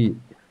see.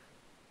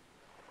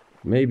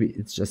 Maybe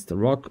it's just a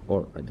rock,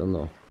 or I don't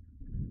know.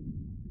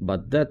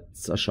 But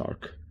that's a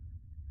shark.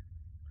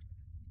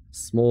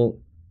 Small,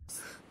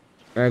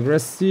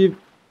 aggressive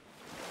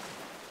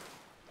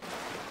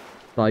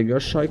tiger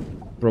shark,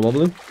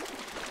 probably.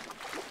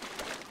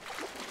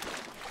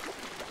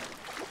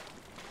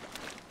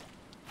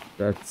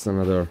 That's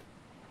another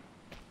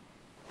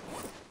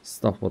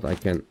stuff what I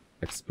can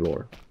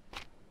explore.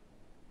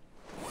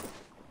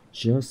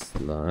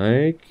 Just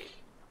like...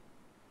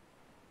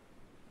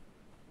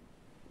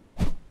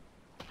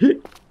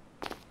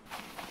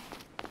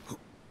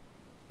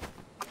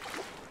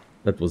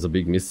 That was a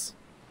big miss.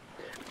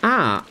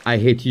 Ah, I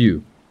hate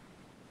you.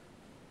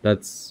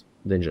 That's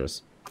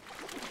dangerous.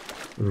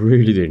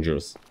 Really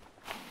dangerous.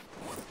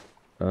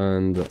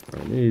 And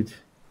I need...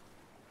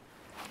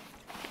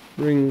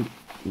 Bring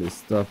this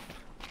stuff.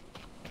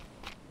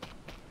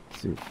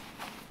 Let's see.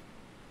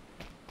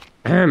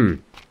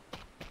 Ahem.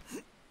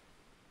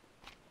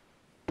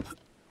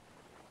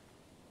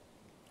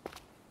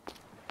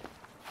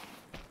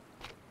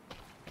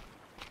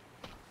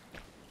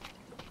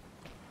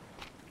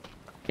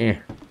 Eh.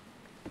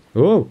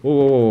 Oh, whoa,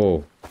 whoa,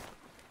 whoa.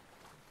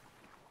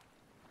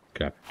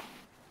 Crap.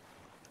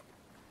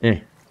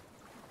 Eh.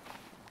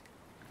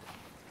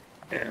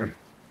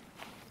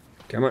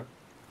 Come on.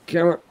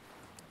 Come on.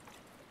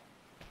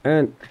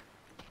 And...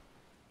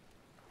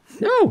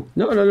 No!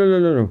 No, no, no, no,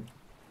 no, no.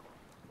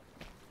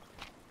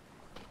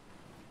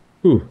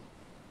 Whew.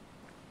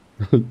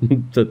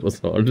 That was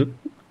hard.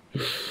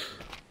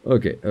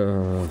 Okay,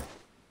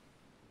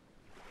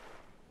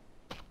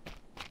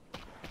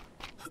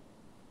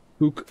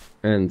 cook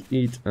and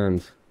eat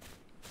and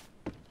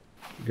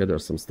gather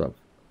some stuff.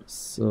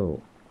 So,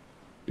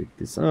 pick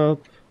this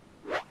up.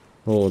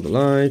 Hold the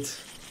light.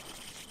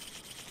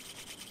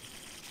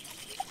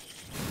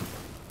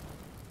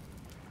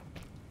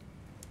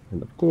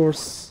 And of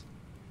course...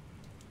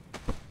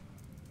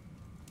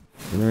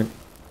 Can I...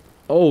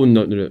 Oh,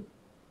 no, no,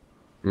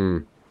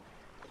 no.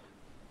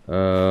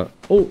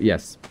 Oh,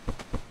 yes.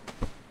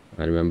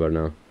 I remember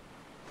now.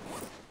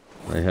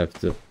 I have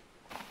to...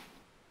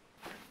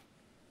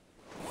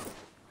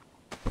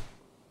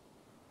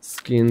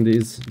 skin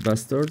these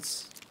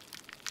bastards.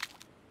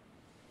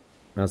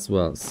 As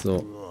well,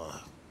 so...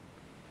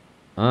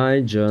 I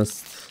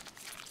just...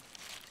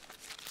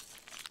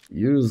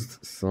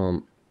 used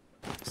some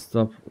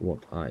stuff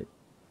what I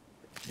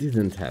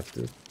didn't have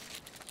to.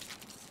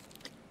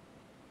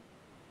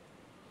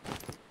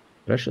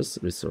 Precious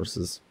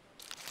resources.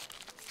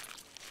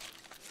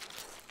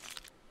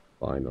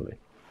 Finally.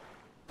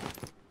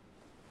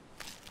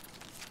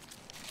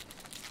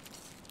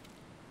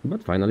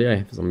 But finally I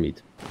have some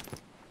meat.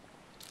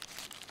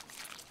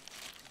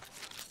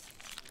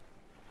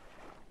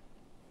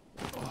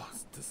 Oh,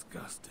 it's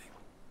disgusting.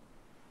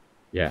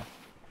 Yeah.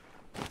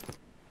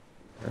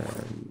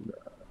 And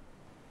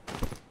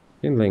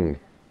kindling.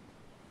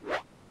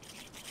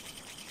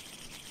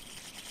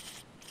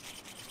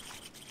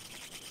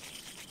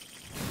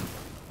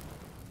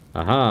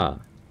 Aha!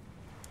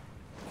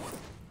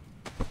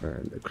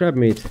 And the crab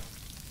meat.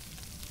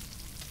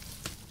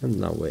 And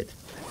now wait.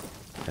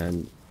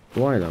 And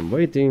while I'm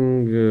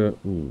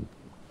waiting...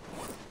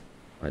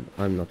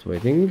 I'm not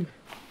waiting.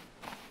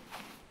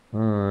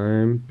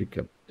 I'm pick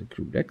up the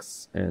crude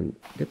X and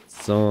get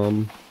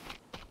some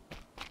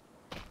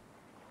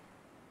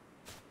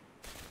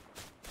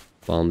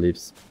palm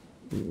leaves.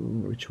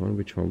 Which one?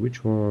 Which one?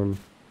 Which one?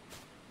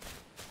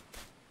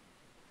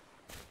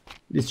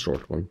 This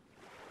short one.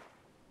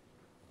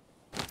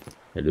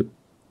 Hello.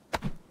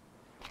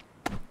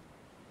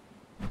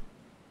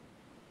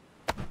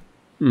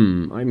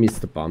 I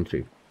missed the palm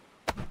tree.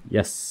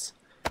 Yes.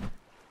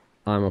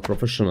 I'm a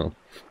professional.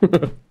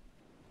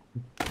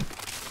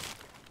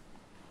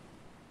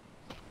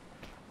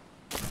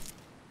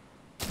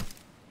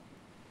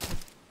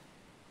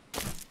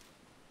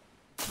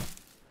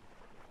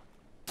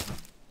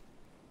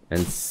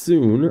 And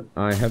soon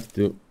I have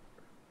to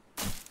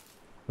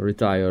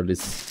retire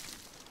this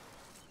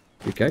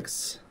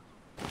pickaxe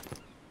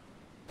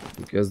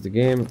because the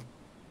game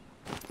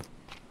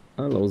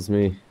allows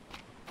me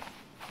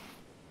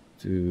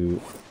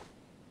to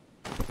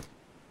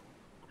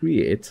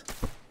create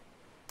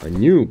a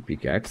new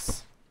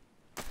pickaxe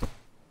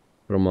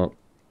from a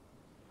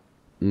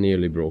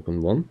nearly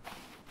broken one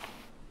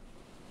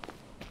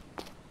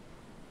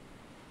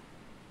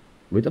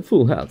with a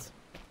full health.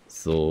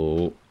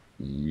 So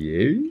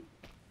yeah.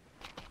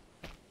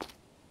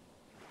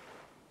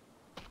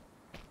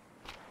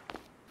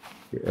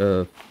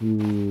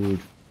 Food.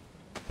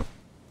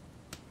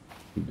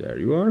 There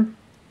you are.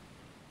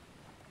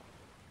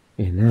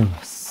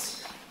 Enough.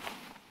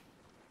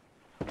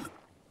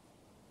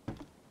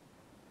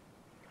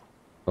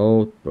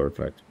 Oh,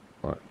 perfect.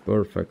 Alright,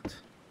 perfect.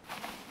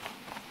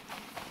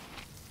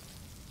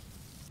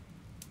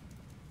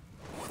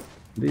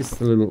 This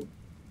little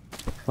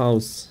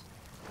house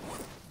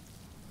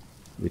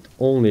with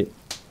only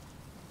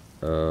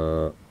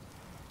wait,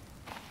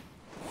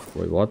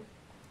 what?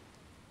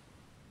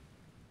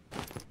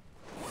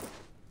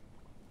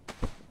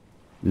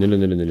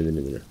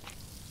 No.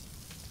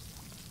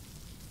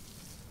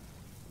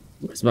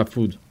 Where's my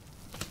food?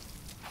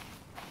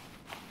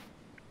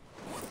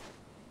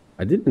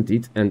 I didn't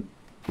eat and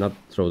not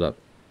throw that.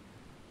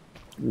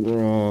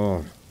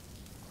 Oh,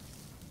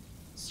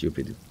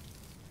 stupid.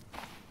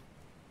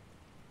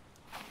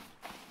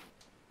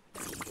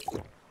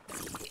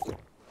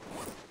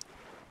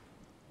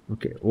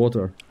 Okay,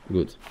 water,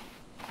 good.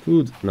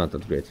 Food, not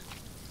that great.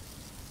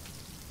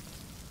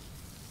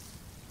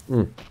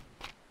 Until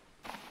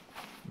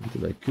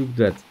I cook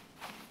that,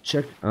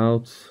 check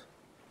out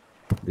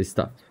this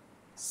stuff.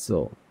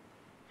 So,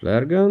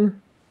 flare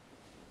gun,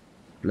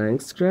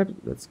 plank scrap,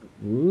 that's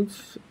good.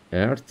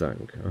 Air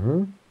tank,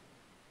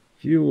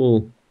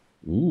 fuel.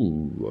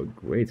 Ooh,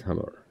 a great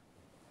hammer.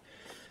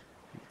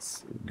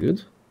 It's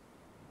good.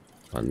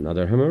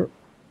 Another hammer.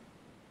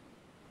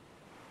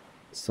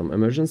 Some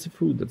emergency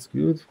food, that's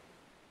good.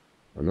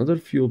 Another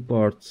fuel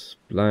part,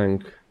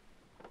 plank.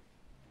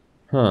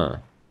 Huh.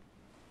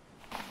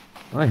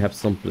 I have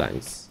some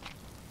planks.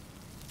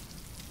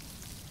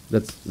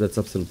 That's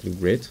absolutely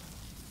great.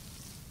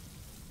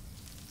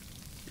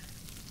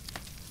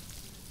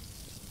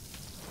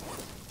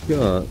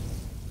 God.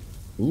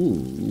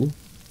 Ooh.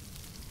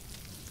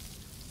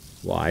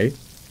 Why?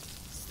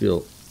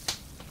 Still.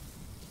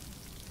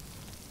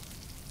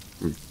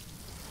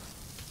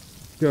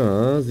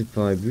 Because if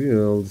I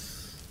build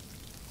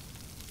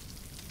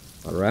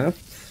a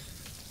raft,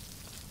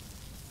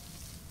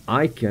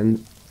 I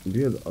can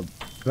build a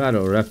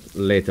better raft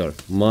later,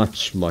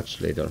 much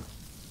later.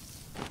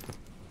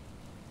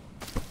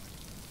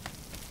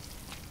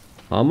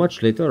 How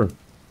much later?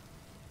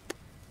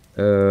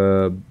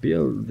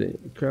 Building,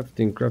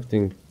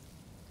 crafting.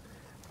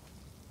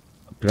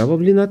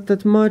 Probably not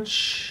that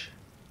much.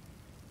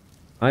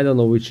 I don't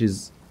know which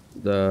is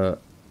the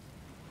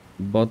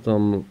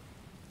bottom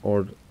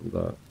or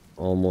the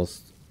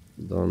almost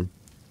done.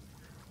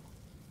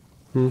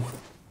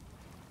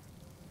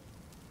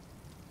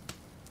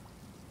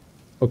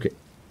 Okay.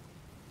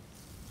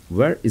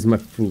 Where is my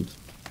food?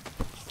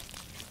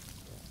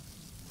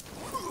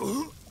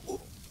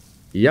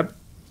 Yep,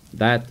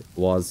 that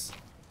was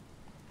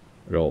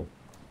raw.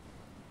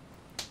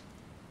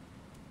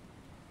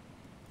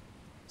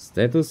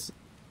 Status?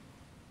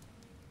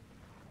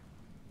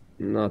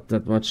 Not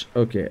that much.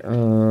 Okay,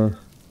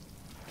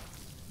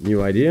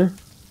 new idea.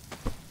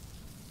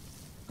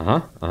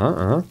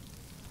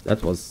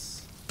 That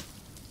was...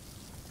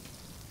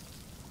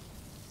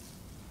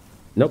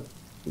 Nope.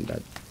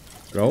 That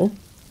raw.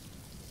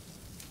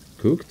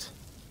 Cooked.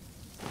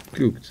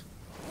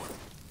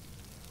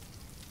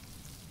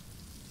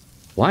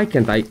 Why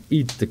can't I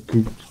eat the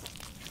cooked?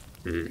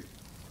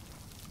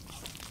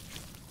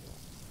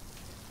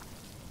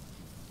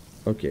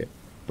 Okay,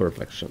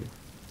 perfection.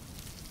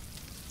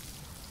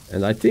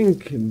 And I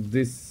think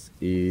this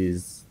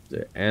is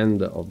the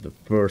end of the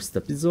first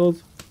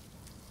episode.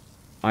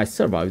 I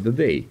survived the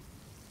day.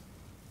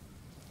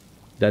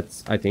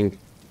 That's, I think,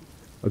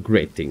 a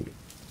great thing.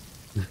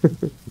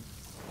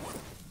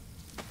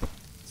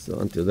 So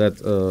until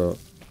that,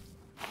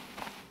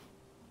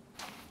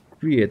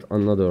 create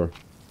another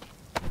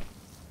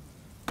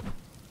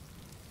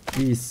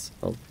piece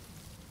of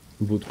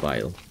wood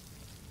pile,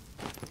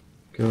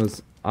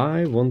 because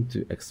I want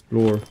to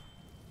explore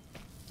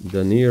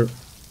the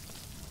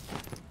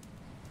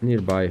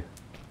nearby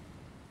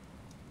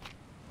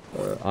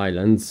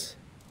islands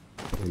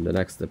in the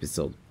next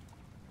episode.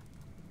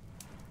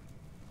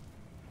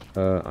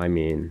 I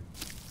mean,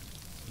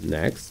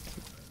 next,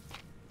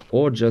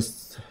 or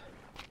just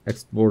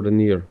explore the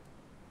near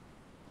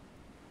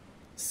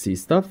sea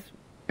stuff,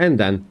 and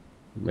then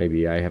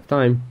maybe I have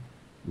time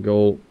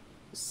go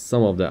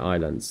some of the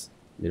islands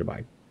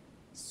nearby.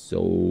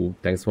 So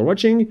thanks for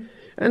watching,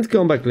 and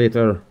come back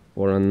later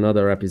for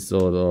another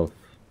episode of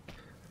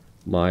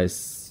my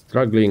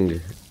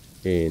struggling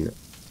in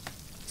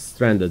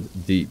Stranded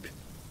Deep.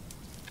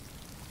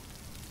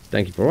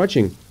 Thank you for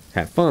watching,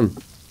 have fun,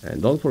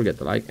 and don't forget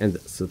to like and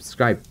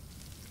subscribe.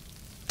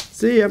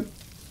 See ya!